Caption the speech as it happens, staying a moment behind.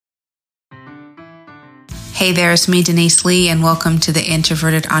Hey there, it's me, Denise Lee, and welcome to the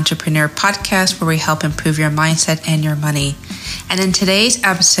Introverted Entrepreneur Podcast, where we help improve your mindset and your money. And in today's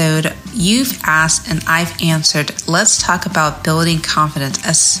episode, you've asked and I've answered. Let's talk about building confidence,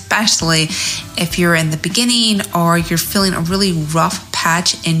 especially if you're in the beginning or you're feeling a really rough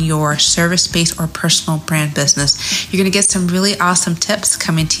patch in your service-based or personal brand business. You're going to get some really awesome tips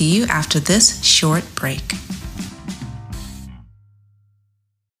coming to you after this short break.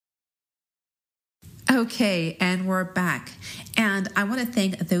 Okay, and we're back. And I want to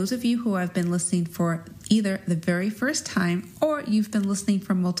thank those of you who have been listening for either the very first time or you've been listening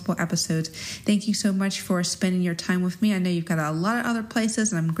for multiple episodes. Thank you so much for spending your time with me. I know you've got a lot of other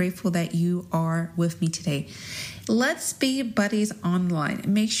places, and I'm grateful that you are with me today. Let's be buddies online.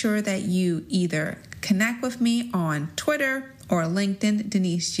 Make sure that you either connect with me on Twitter or LinkedIn,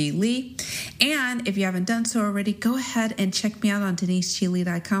 Denise G. Lee. And if you haven't done so already, go ahead and check me out on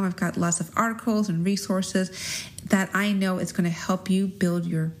deniseglee.com. I've got lots of articles and resources that I know is going to help you build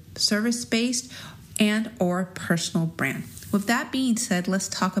your service-based and or personal brand. With that being said, let's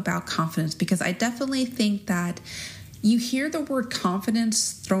talk about confidence, because I definitely think that you hear the word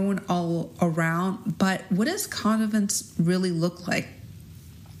confidence thrown all around, but what does confidence really look like?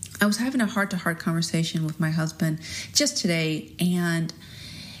 I was having a heart-to-heart conversation with my husband just today, and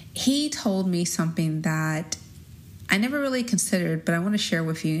he told me something that I never really considered, but I want to share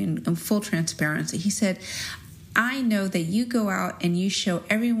with you in full transparency. He said, I know that you go out and you show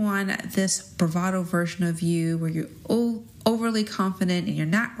everyone this bravado version of you where you're overly confident and you're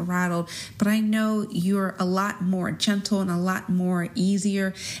not rattled, but I know you're a lot more gentle and a lot more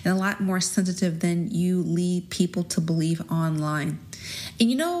easier and a lot more sensitive than you lead people to believe online. And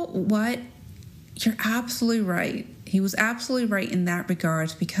you know what? You're absolutely right. He was absolutely right in that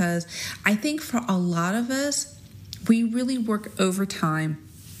regards, because I think for a lot of us, we really work overtime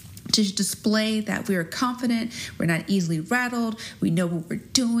to display that we are confident, we're not easily rattled, we know what we're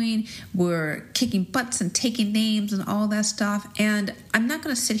doing, we're kicking butts and taking names and all that stuff. And I'm not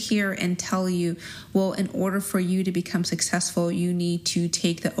going to sit here and tell you, well, in order for you to become successful, you need to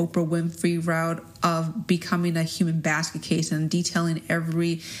take the Oprah Winfrey route of becoming a human basket case and detailing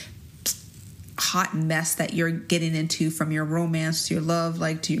every hot mess that you're getting into, from your romance to your love,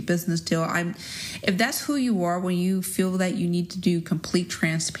 like to your business deal. If that's who you are, when you feel that you need to do complete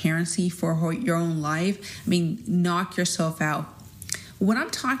transparency for your own life, knock yourself out. What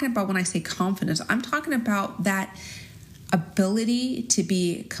I'm talking about when I say confidence, I'm talking about that ability to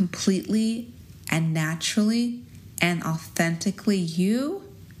be completely and naturally and authentically you,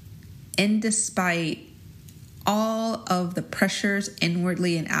 and despite all of the pressures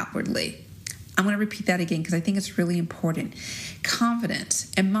inwardly and outwardly. I'm going to repeat that again because I think it's really important.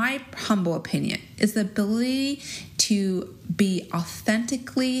 Confidence, in my humble opinion, is the ability to be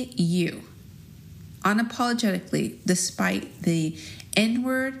authentically you, unapologetically, despite the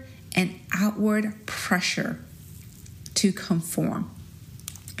inward and outward pressure to conform.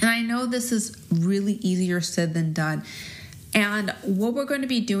 And I know this is really easier said than done. And what we're going to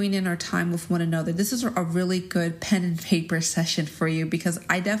be doing in our time with one another, this is a really good pen and paper session for you, because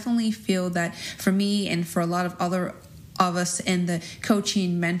I definitely feel that for me and for a lot of other of us in the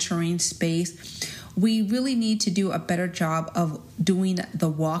coaching, mentoring space, we really need to do a better job of doing the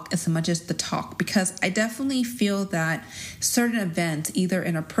walk as much as the talk, because I definitely feel that certain events, either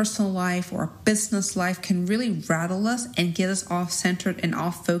in our personal life or business life, can really rattle us and get us off centered and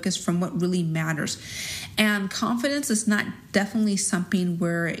off focus from what really matters. And confidence is not definitely something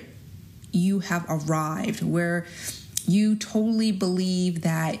where you have arrived, where you totally believe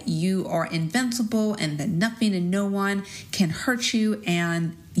that you are invincible and that nothing and no one can hurt you,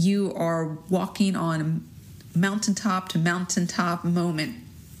 and you are walking on mountaintop to mountaintop moment.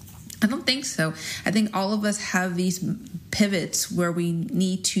 I don't think so. I think all of us have these pivots where we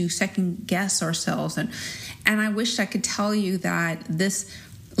need to second guess ourselves. And I wish I could tell you that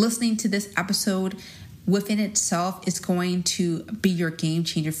listening to this episode within itself is going to be your game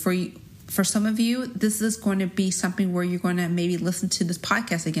changer. For some of you, this is going to be something where you're going to maybe listen to this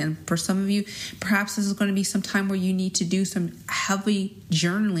podcast again. For some of you, perhaps this is going to be some time where you need to do some heavy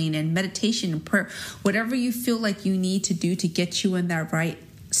journaling and meditation and prayer, whatever you feel like you need to do to get you in that right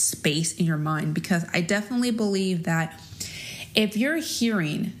space in your mind. Because I definitely believe that if you're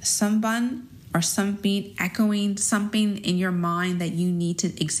hearing someone or something echoing something in your mind that you need to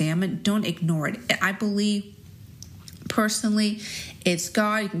examine, don't ignore it. I believe personally, it's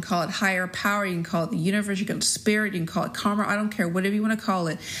God. You can call it higher power. You can call it the universe. You can call it spirit. You can call it karma. I don't care. Whatever you want to call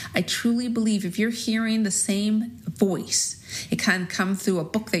it. I truly believe if you're hearing the same voice, it can come through a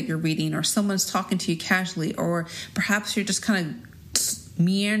book that you're reading, or someone's talking to you casually, or perhaps you're just kind of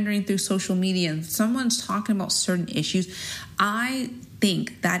meandering through social media and someone's talking about certain issues, I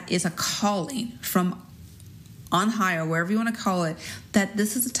think that is a calling from on high, or wherever you want to call it, that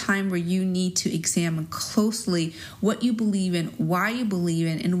this is a time where you need to examine closely what you believe in, why you believe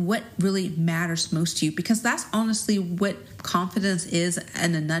in, and what really matters most to you. Because that's honestly what confidence is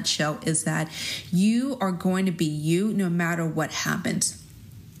in a nutshell, is that you are going to be you no matter what happens.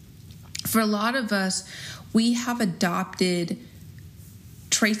 For a lot of us, we have adopted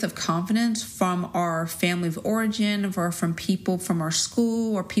traits of confidence from our family of origin, or from people from our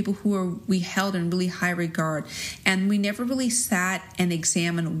school, or people we held in really high regard. And we never really sat and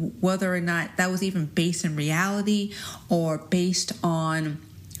examined whether or not that was even based in reality or based on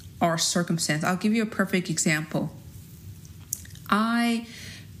our circumstance. I'll give you a perfect example. I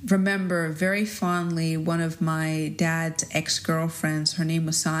remember very fondly one of my dad's ex-girlfriends. Her name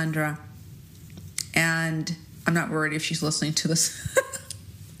was Sandra. And I'm not worried if she's listening to this.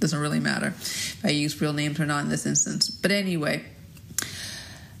 Doesn't really matter if I use real names or not in this instance. But anyway,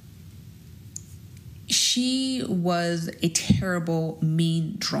 she was a terrible,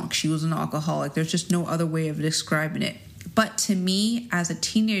 mean drunk. She was an alcoholic. There's just no other way of describing it. But to me, as a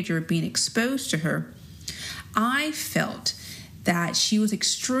teenager being exposed to her, I felt that she was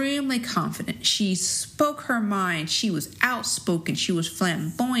extremely confident. She spoke her mind. She was outspoken. She was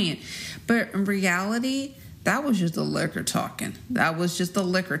flamboyant. But in reality, that was just the liquor talking. That was just the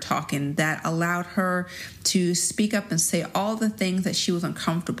liquor talking that allowed her to speak up and say all the things that she was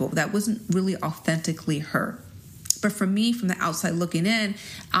uncomfortable. That wasn't really authentically her. But for me, from the outside looking in,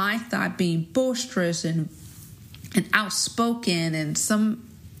 I thought being boisterous and outspoken and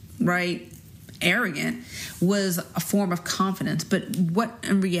arrogant was a form of confidence. But what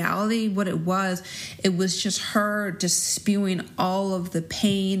in reality, what it was just her just spewing all of the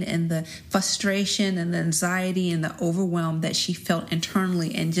pain and the frustration and the anxiety and the overwhelm that she felt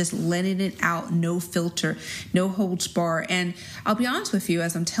internally, and just letting it out, no filter, no holds bar. And I'll be honest with you,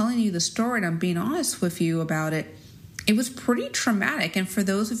 as I'm telling you the story and I'm being honest with you about it, it was pretty traumatic. And for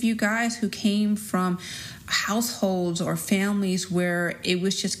those of you guys who came from households or families where it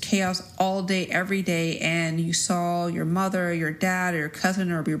was just chaos all day, every day, and you saw your mother or your dad or your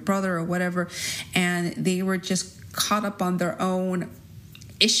cousin or your brother or whatever, and they were just caught up on their own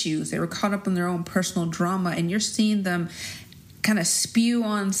issues. They were caught up in their own personal drama, and you're seeing them kind of spew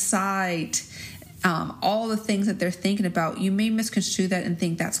on sight all the things that they're thinking about. You may misconstrue that and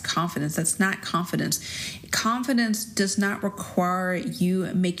think that's confidence. That's not confidence. Confidence does not require you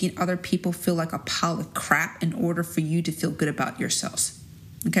making other people feel like a pile of crap in order for you to feel good about yourselves.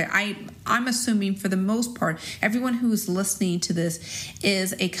 Okay, I'm assuming for the most part, everyone who is listening to this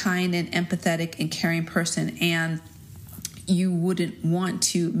is a kind and empathetic and caring person, and you wouldn't want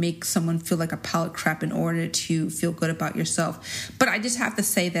to make someone feel like a pile of crap in order to feel good about yourself. But I just have to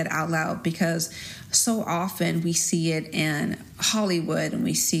say that out loud, because so often we see it in Hollywood and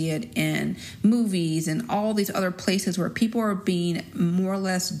we see it in movies and all these other places where people are being more or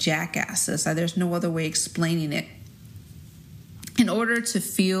less jackasses. There's no other way explaining it. In order to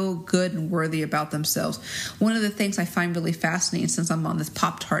feel good and worthy about themselves. One of the things I find really fascinating, since I'm on this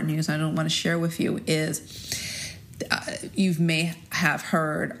Pop-Tart news I don't want to share with you, is you may have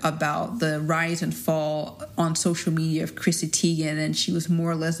heard about the rise and fall on social media of Chrissy Teigen, and she was more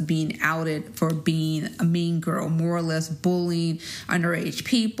or less being outed for being a mean girl, more or less bullying underage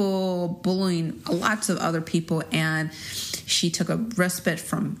people, bullying lots of other people, and she took a respite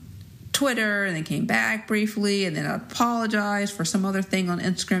from Twitter and then came back briefly and then apologized for some other thing on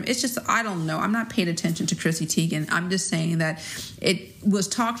Instagram. It's just, I don't know. I'm not paying attention to Chrissy Teigen. I'm just saying that it was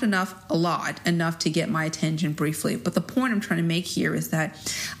talked enough to get my attention briefly. But the point I'm trying to make here is that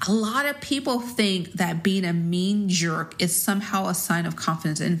a lot of people think that being a mean jerk is somehow a sign of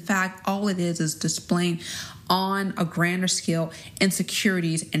confidence. In fact, all it is displaying on a grander scale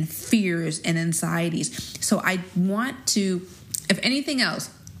insecurities and fears and anxieties. So I want to, if anything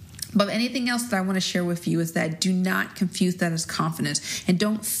else, but anything else that I want to share with you is that do not confuse that as confidence, and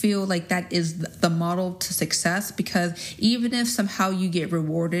don't feel like that is the model to success, because even if somehow you get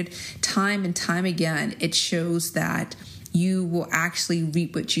rewarded time and time again, it shows that you will actually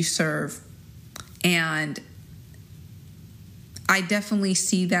reap what you serve. And I definitely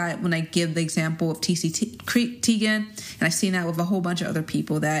see that when I give the example of Teigen, and I've seen that with a whole bunch of other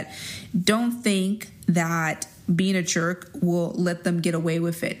people that don't think that being a jerk will let them get away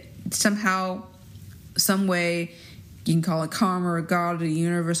with it. Somehow, some way, you can call it karma or God or the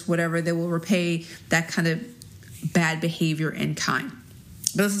universe, whatever, they will repay that kind of bad behavior in kind.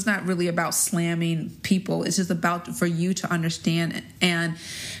 But this is not really about slamming people. It's just about for you to understand and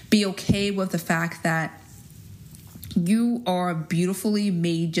be okay with the fact that You are beautifully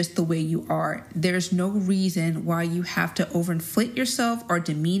made just the way you are. There's no reason why you have to overinflate yourself or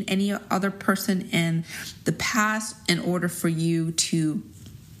demean any other person in the past in order for you to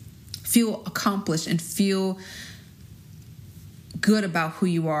feel accomplished and feel good about who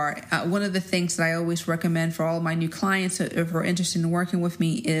you are. One of the things that I always recommend for all of my new clients who are interested in working with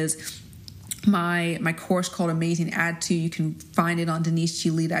me is my course called Amazing Attitude. You can find it on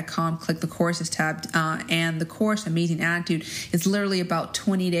deniseglee.com. Click the courses tab. And the course Amazing Attitude is literally about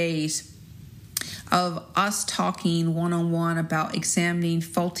 20 days of us talking one-on-one about examining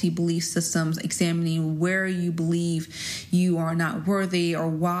faulty belief systems, examining where you believe you are not worthy or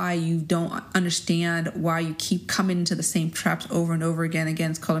why you don't understand why you keep coming into the same traps over and over again. Again,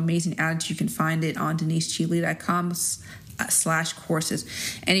 it's called Amazing Attitude. You can find it on deniseglee.com /courses.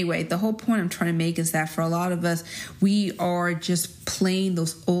 Anyway, the whole point I'm trying to make is that for a lot of us, we are just playing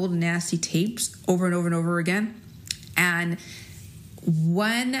those old nasty tapes over and over and over again. And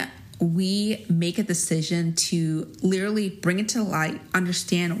when we make a decision to literally bring it to light,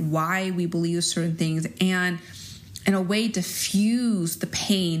 understand why we believe certain things, and in a way diffuse the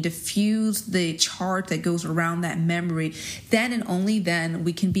pain, diffuse the charge that goes around that memory, then and only then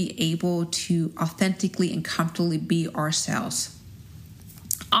we can be able to authentically and comfortably be ourselves.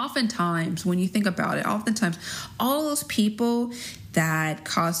 Oftentimes, when you think about it, all those people that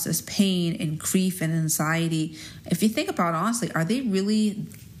cause us pain and grief and anxiety, if you think about it honestly, are they really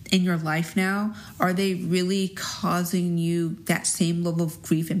in your life now? Are they really causing you that same level of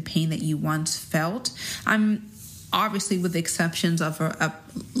grief and pain that you once felt? Obviously, with the exceptions of a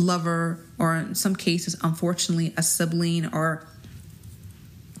lover, or in some cases, unfortunately, a sibling or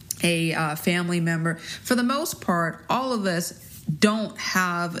a family member. For the most part, all of us don't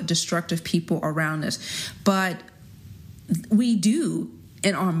have destructive people around us, but we do,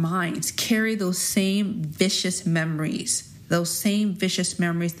 in our minds, carry those same vicious memories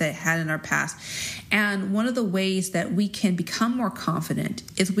that had in our past. And one of the ways that we can become more confident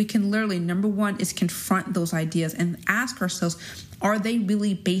is we can literally, number one, is confront those ideas and ask ourselves, are they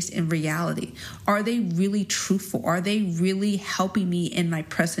really based in reality? Are they really truthful? Are they really helping me in my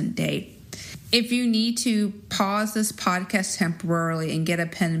present day? If you need to pause this podcast temporarily and get a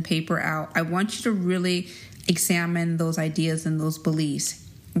pen and paper out, I want you to really examine those ideas and those beliefs.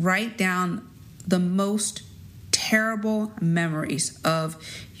 Write down the most terrible memories of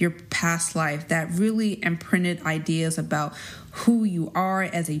your past life that really imprinted ideas about who you are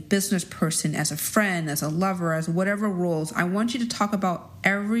as a business person, as a friend, as a lover, as whatever roles. I want you to talk about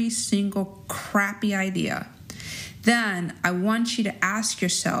every single crappy idea. Then I want you to ask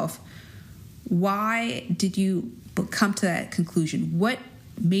yourself, why did you come to that conclusion? What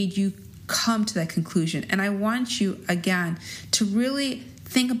made you come to that conclusion? And I want you, again, to really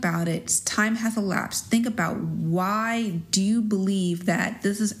think about it. Time has elapsed. Think about, why do you believe that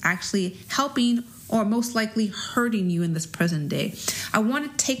this is actually helping or most likely hurting you in this present day? I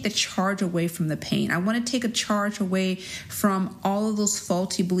want to take the charge away from the pain. I want to take a charge away from all of those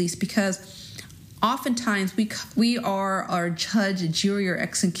faulty beliefs, because oftentimes we are our judge, jury, or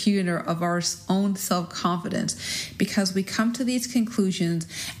executioner of our own self-confidence, because we come to these conclusions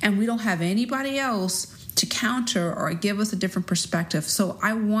and we don't have anybody else to counter or give us a different perspective. So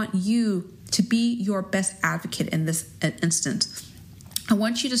I want you to be your best advocate in this instance. I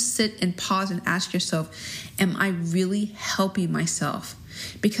want you to sit and pause and ask yourself, am I really helping myself?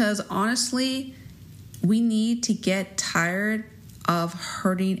 Because honestly, we need to get tired of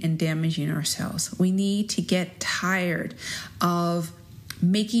hurting and damaging ourselves. We need to get tired of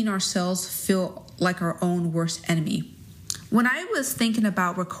making ourselves feel like our own worst enemy. When I was thinking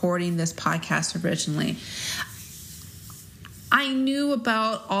about recording this podcast originally, I knew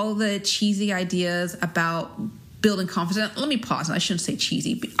about all the cheesy ideas about building confidence. Let me pause. I shouldn't say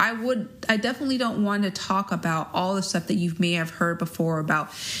cheesy. I definitely don't want to talk about all the stuff that you may have heard before about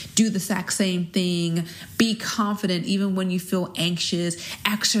do the exact same thing, be confident even when you feel anxious,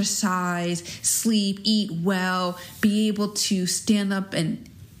 exercise, sleep, eat well, be able to stand up and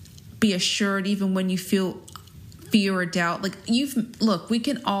be assured even when you feel fear or doubt. We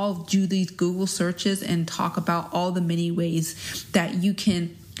can all do these Google searches and talk about all the many ways that you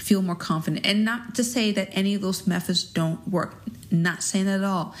can feel more confident. And not to say that any of those methods don't work. Not saying that at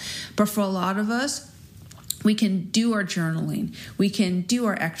all. But for a lot of us, we can do our journaling. We can do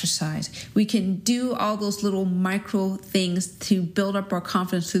our exercise. We can do all those little micro things to build up our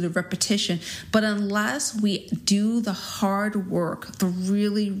confidence through the repetition. But unless we do the hard work, the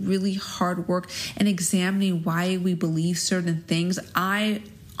really, really hard work in examining why we believe certain things, I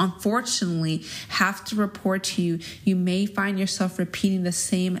unfortunately have to report to you, you may find yourself repeating the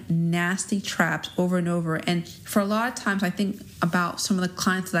same nasty traps over and over. And for a lot of times, I think about some of the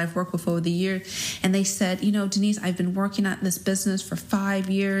clients that I've worked with over the years, and they said, Denise, I've been working at this business for 5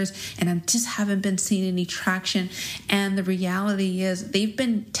 years and I just haven't been seeing any traction. And the reality is they've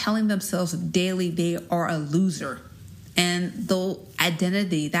been telling themselves daily they are a loser. And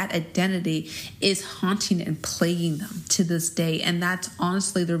that identity is haunting and plaguing them to this day. And that's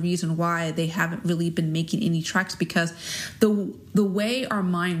honestly the reason why they haven't really been making any tracks, because the way our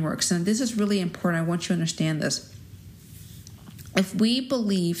mind works, and this is really important, I want you to understand this. If we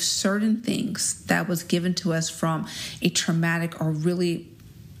believe certain things that was given to us from a traumatic or really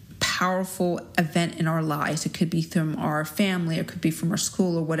powerful event in our lives, it could be from our family, it could be from our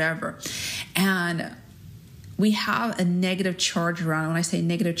school or whatever, and we have a negative charge around it. When I say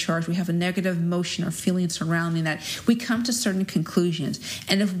negative charge, we have a negative emotion or feeling surrounding that. We come to certain conclusions.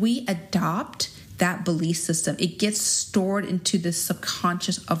 And if we adopt that belief system, it gets stored into the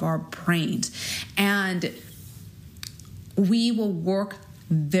subconscious of our brains. And we will work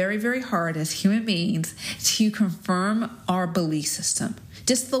very, very hard as human beings to confirm our belief system.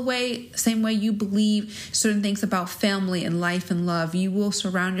 Just same way you believe certain things about family and life and love, you will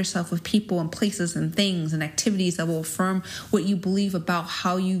surround yourself with people and places and things and activities that will affirm what you believe about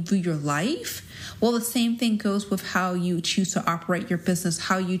how you view your life. Well, the same thing goes with how you choose to operate your business,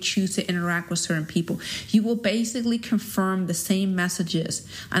 how you choose to interact with certain people. You will basically confirm the same messages.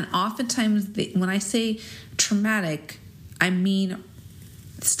 And oftentimes, when I say traumatic, I mean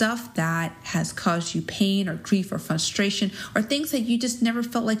stuff that has caused you pain or grief or frustration, or things that you just never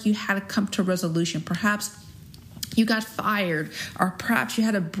felt like you had to come to a resolution. Perhaps you got fired, or perhaps you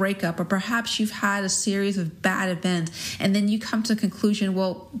had a breakup, or perhaps you've had a series of bad events, and then you come to the conclusion,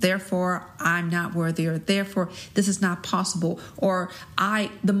 well, therefore I'm not worthy, or therefore this is not possible, or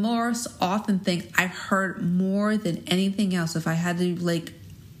the most often thing I've heard more than anything else, if I had to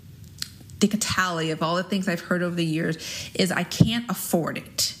take a tally of all the things I've heard over the years, is I can't afford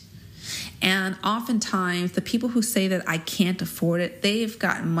it. And oftentimes the people who say that I can't afford it, they've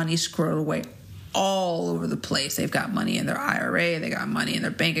got money squirreled away all over the place. They've got money in their IRA, they got money in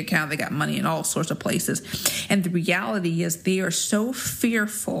their bank account, they got money in all sorts of places. And the reality is they are so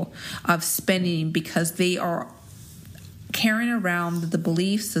fearful of spending because they are carrying around the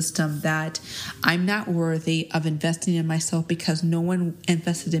belief system that I'm not worthy of investing in myself because no one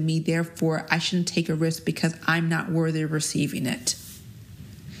invested in me. Therefore, I shouldn't take a risk because I'm not worthy of receiving it.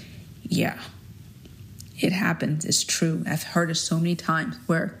 Yeah, it happens. It's true. I've heard it so many times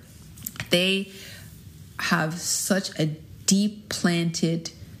where they have such a deep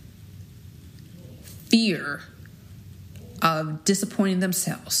planted fear of disappointing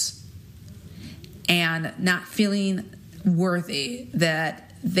themselves and not feeling worthy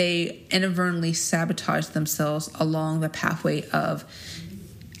that they inadvertently sabotage themselves along the pathway of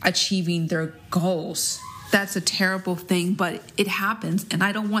achieving their goals. That's a terrible thing, but it happens, and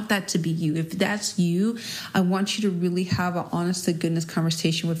I don't want that to be you. If that's you, I want you to really have an honest to goodness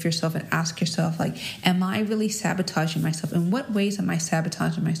conversation with yourself and ask yourself, am I really sabotaging myself? In what ways am I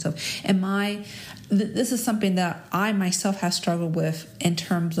sabotaging myself? This is something that I myself have struggled with in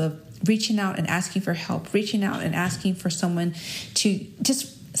terms of reaching out and asking for help, reaching out and asking for someone to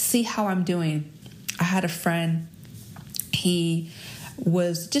just see how I'm doing. I had a friend,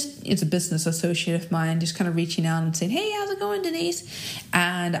 it's a business associate of mine, just kind of reaching out and saying, hey, how's it going, Denise?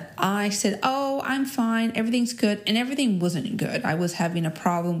 And I said, oh, I'm fine. Everything's good. And everything wasn't good. I was having a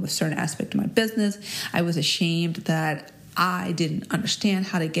problem with a certain aspect of my business. I was ashamed that I didn't understand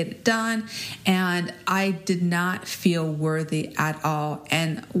how to get it done, and I did not feel worthy at all.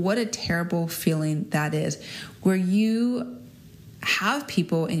 And what a terrible feeling that is, where you have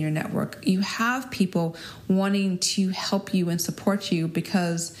people in your network, you have people wanting to help you and support you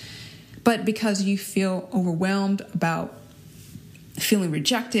because you feel overwhelmed about feeling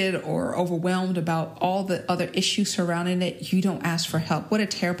rejected or overwhelmed about all the other issues surrounding it, you don't ask for help. What a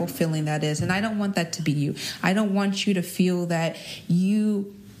terrible feeling that is. And I don't want that to be you. I don't want you to feel that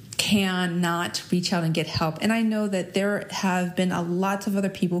you cannot reach out and get help. And I know that there have been lots of other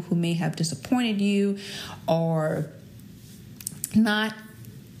people who may have disappointed you or not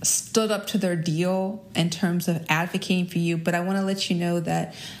stood up to their deal in terms of advocating for you. But I want to let you know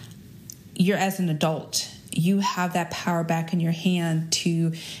that you're, as an adult, you have that power back in your hand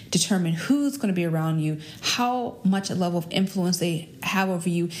to determine who's going to be around you, how much a level of influence they have over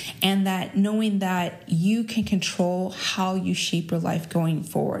you, and that knowing that you can control how you shape your life going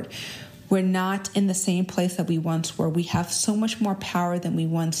forward. We're not in the same place that we once were. We have so much more power than we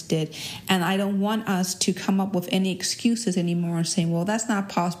once did. And I don't want us to come up with any excuses anymore and saying, well, that's not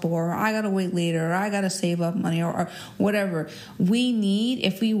possible, or I got to wait later, or I got to save up money, or whatever. We need,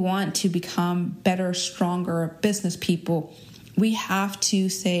 if we want to become better, stronger business people, we have to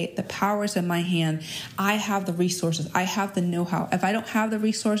say, the power is in my hand. I have the resources. I have the know-how. If I don't have the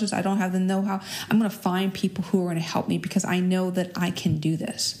resources, I don't have the know-how, I'm going to find people who are going to help me because I know that I can do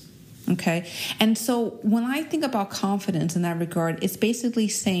this. Okay? And so when I think about confidence in that regard, it's basically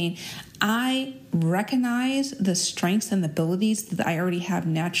saying, I recognize the strengths and the abilities that I already have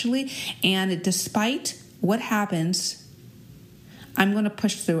naturally, and despite what happens, I'm going to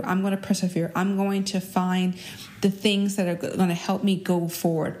push through. I'm going to persevere. I'm going to find the things that are going to help me go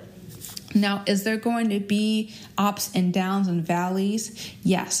forward. Now, is there going to be ups and downs and valleys?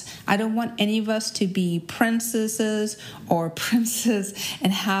 Yes. I don't want any of us to be princesses or princes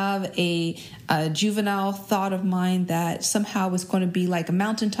and have a juvenile thought of mind that somehow it's going to be like a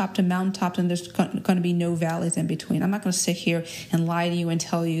mountaintop to mountaintop and there's going to be no valleys in between. I'm not going to sit here and lie to you and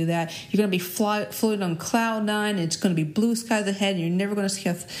tell you that you're going to be floating on cloud nine and it's going to be blue skies ahead and you're never going to see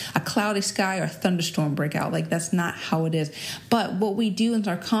a cloudy sky or a thunderstorm break out. Like, that's not how it is. But what we do in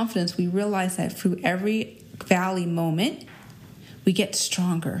our confidence, we realize that through every valley moment, we get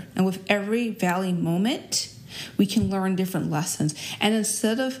stronger. And with every valley moment, we can learn different lessons. And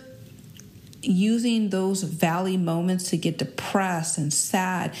instead of using those valley moments to get depressed and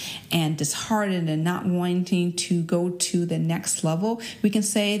sad and disheartened and not wanting to go to the next level, we can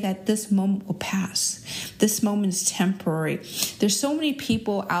say that this moment will pass. This moment is temporary. There's so many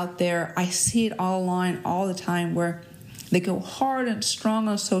people out there, I see it all online all the time, where they go hard and strong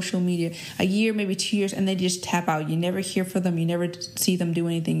on social media, a year, maybe 2 years, and they just tap out. You never hear from them. You never see them do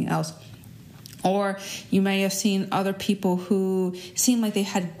anything else. Or you may have seen other people who seem like they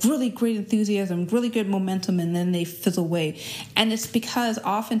had really great enthusiasm, really good momentum, and then they fizzle away. And it's because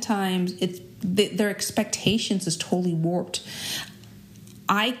oftentimes their expectations is totally warped.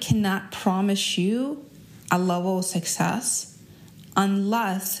 I cannot promise you a level of success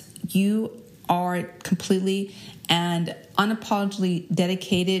unless you are completely and unapologetically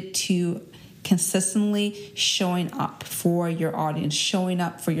dedicated to consistently showing up for your audience, showing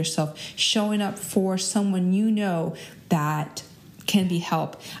up for yourself, showing up for someone you know that can be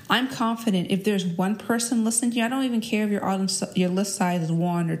helped. I'm confident if there's one person listening to you, I don't even care if your audience, your list size is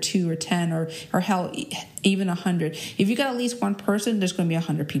 1 or 2 or 10 or hell, even 100. If you got at least one person, there's going to be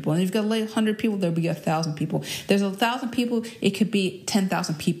 100 people. And if you've got 100 people, there'll be 1,000 people. There's 1,000 people, it could be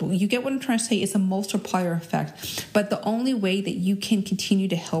 10,000 people. You get what I'm trying to say? It's a multiplier effect. But the only way that you can continue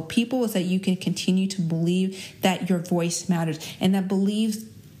to help people is that you can continue to believe that your voice matters, and that believes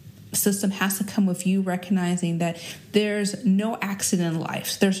system has to come with you recognizing that there's no accident in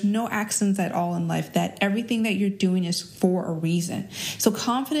life. There's no accidents at all in life, that everything that you're doing is for a reason. So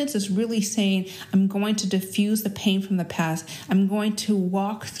confidence is really saying, I'm going to diffuse the pain from the past. I'm going to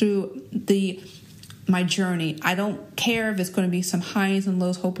walk through my journey. I don't care if it's going to be some highs and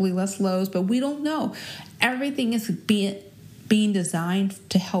lows, hopefully less lows, but we don't know. Everything is being designed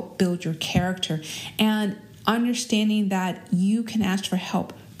to help build your character, and understanding that you can ask for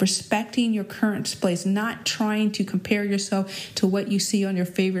help, respecting your current place, not trying to compare yourself to what you see on your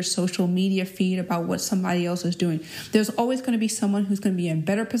favorite social media feed about what somebody else is doing. There's always going to be someone who's going to be in a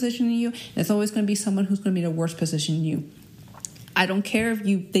better position than you. There's always going to be someone who's going to be in a worse position than you. I don't care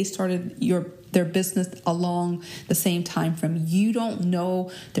if they started their business along the same time frame. You don't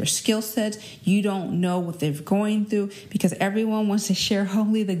know their skill sets. You don't know what they're going through, because everyone wants to share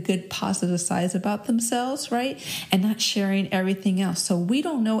only the good, positive sides about themselves, right? And not sharing everything else. So we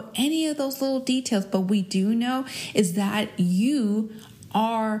don't know any of those little details, but we do know is that you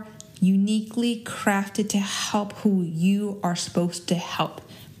are uniquely crafted to help who you are supposed to help.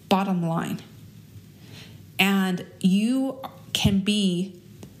 Bottom line. And you can be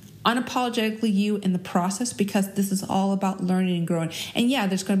unapologetically you in the process, because this is all about learning and growing. And yeah,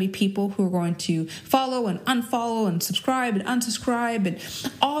 there's going to be people who are going to follow and unfollow and subscribe and unsubscribe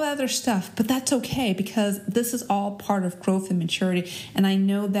and all that other stuff, but that's okay, because this is all part of growth and maturity. And I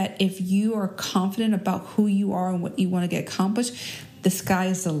know that if you are confident about who you are and what you want to get accomplished, the sky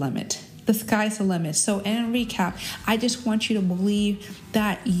is the limit. The sky's the limit. So in recap, I just want you to believe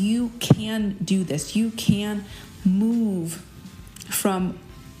that you can do this. You can move from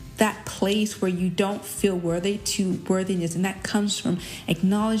that place where you don't feel worthy to worthiness. And that comes from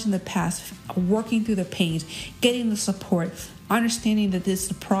acknowledging the past, working through the pains, getting the support, understanding that this is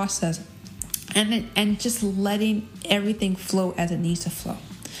the process, and just letting everything flow as it needs to flow.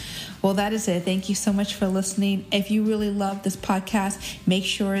 Well, that is it. Thank you so much for listening. If you really love this podcast, make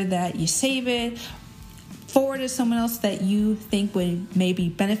sure that you save it, forward to someone else that you think would maybe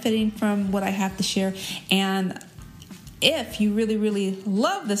benefiting from what I have to share. And if you really, really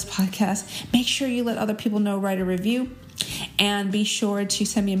love this podcast, make sure you let other people know, write a review, and be sure to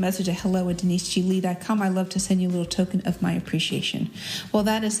send me a message at hello@deniseglee.com. I love to send you a little token of my appreciation. Well,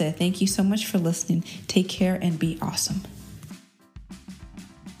 that is it. Thank you so much for listening. Take care and be awesome.